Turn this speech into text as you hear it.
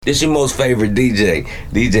This your most favorite DJ,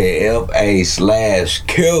 DJ FA slash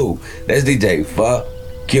Q. That's DJ Fuck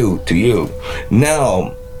Q to you.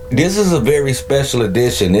 Now, this is a very special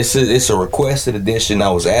edition. It's a requested edition. I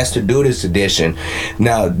was asked to do this edition.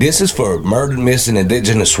 Now, this is for murdered, missing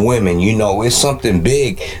indigenous women. You know, it's something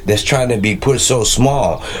big that's trying to be put so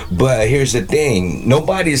small. But here's the thing.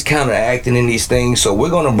 Nobody's counteracting in these things, so we're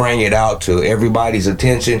going to bring it out to everybody's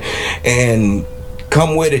attention and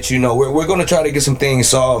come with it. You know, we're going to try to get some things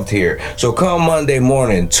solved here. So come Monday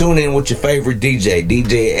morning, tune in with your favorite DJ,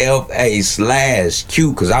 DJ FA slash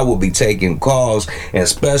Q, because I will be taking calls and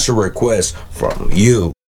special requests from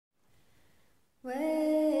you.